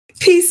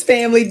Peace,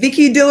 family.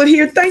 Vicky Dillard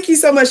here. Thank you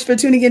so much for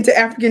tuning into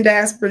African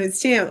Diaspora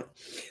News Channel.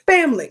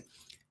 Family,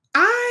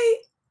 I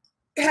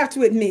have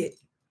to admit,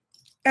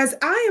 as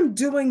I am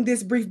doing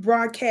this brief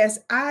broadcast,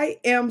 I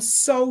am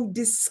so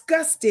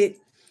disgusted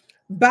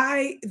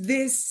by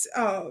this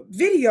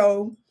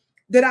video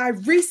that I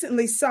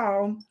recently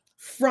saw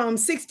from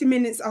 60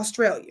 Minutes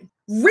Australia.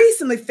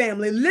 Recently,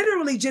 family,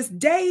 literally just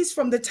days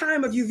from the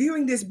time of you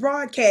viewing this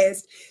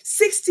broadcast,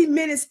 60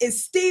 Minutes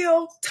is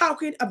still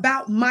talking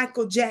about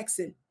Michael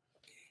Jackson.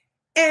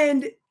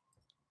 And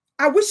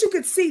I wish you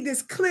could see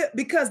this clip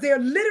because they're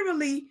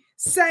literally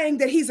saying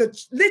that he's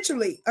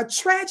literally a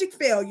tragic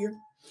failure.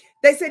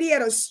 They said he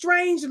had a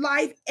strange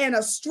life and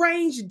a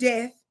strange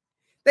death.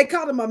 They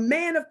called him a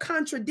man of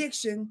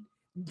contradiction,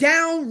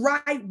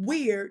 downright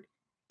weird,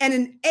 and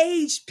an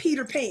aged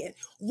Peter Pan.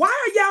 Why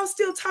are y'all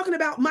still talking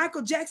about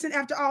Michael Jackson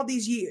after all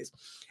these years?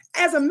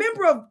 As a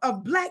member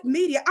of Black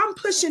media, I'm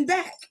pushing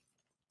back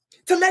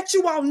to let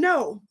you all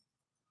know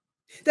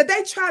that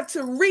they tried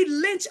to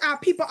re-lynch our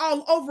people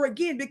all over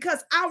again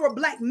because our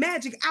Black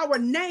magic, our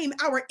name,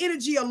 our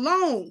energy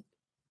alone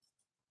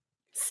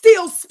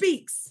still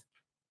speaks,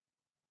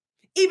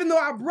 even though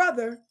our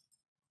brother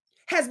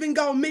has been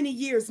gone many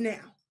years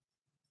now.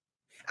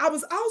 I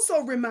was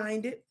also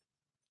reminded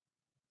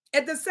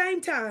at the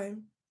same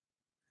time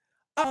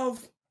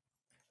of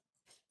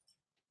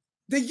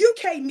the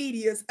UK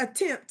media's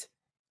attempt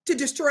to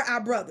destroy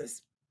our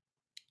brothers.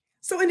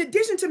 So in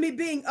addition to me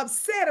being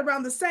upset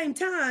around the same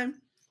time,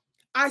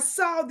 I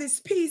saw this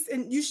piece,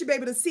 and you should be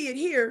able to see it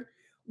here,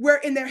 where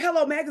in their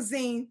Hello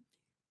magazine,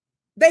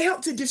 they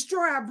helped to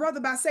destroy our brother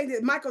by saying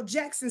that Michael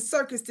Jackson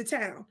circus to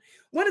town.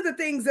 One of the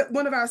things that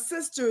one of our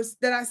sisters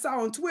that I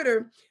saw on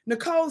Twitter,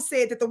 Nicole,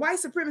 said that the white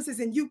supremacists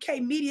in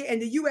UK media and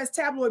the US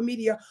tabloid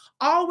media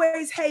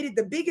always hated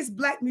the biggest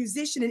Black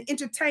musician and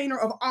entertainer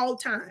of all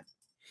time.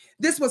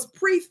 This was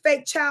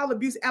pre-fake child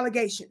abuse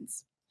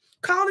allegations.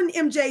 Calling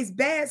MJ's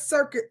bad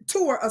circuit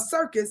tour a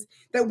circus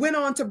that went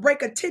on to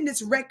break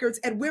attendance records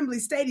at Wembley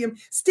Stadium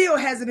still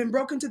hasn't been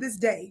broken to this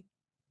day.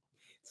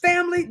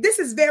 Family, this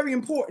is very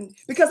important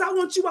because I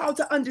want you all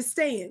to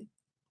understand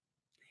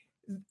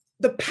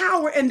the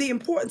power and the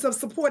importance of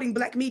supporting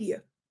Black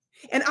media.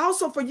 And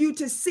also for you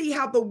to see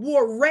how the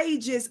war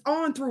rages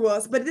on through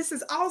us. But this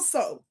is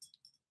also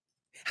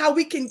how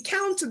we can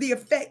counter the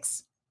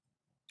effects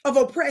of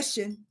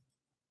oppression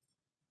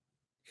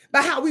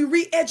by how we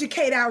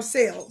re-educate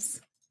ourselves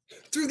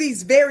through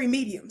these very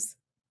mediums.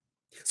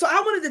 So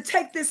I wanted to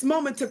take this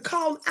moment to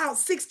call out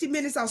 60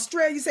 Minutes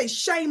Australia, say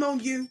shame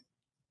on you,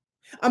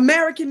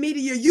 American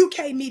media,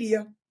 UK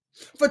media,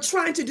 for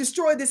trying to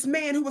destroy this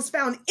man who was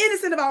found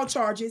innocent of all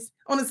charges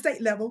on a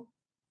state level.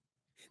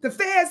 The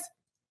feds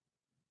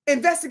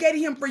investigated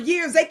him for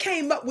years. They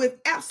came up with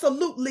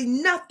absolutely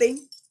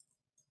nothing.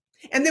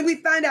 And then we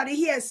find out that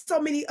he has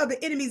so many other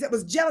enemies that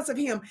was jealous of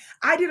him.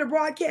 I did a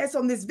broadcast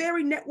on this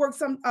very network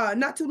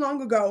not too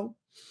long ago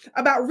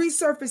about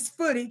resurfaced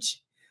footage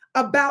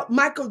about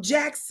Michael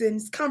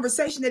Jackson's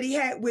conversation that he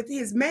had with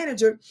his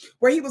manager,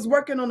 where he was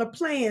working on a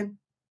plan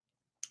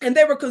and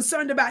they were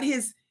concerned about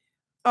his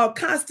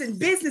constant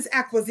business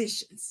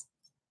acquisitions.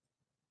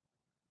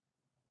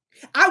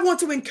 I want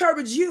to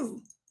encourage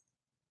you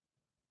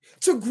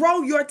to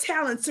grow your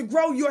talents, to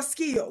grow your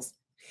skills.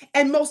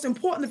 And most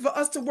importantly, for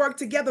us to work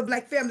together,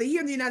 Black family,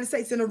 here in the United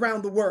States and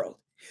around the world,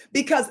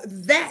 because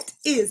that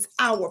is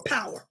our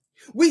power.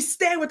 We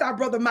stand with our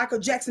brother Michael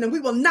Jackson, and we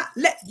will not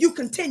let you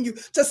continue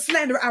to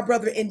slander our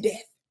brother in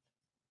death.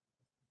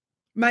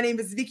 My name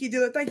is Vicky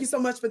Dillard. Thank you so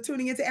much for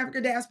tuning into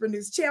African Diaspora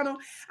News Channel.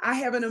 I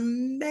have an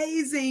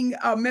amazing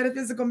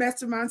metaphysical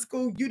mastermind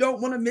school. You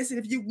don't want to miss it.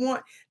 If you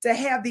want to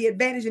have the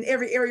advantage in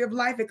every area of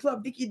life, at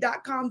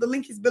clubvicky.com. The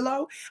link is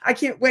below. I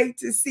can't wait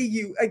to see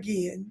you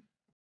again.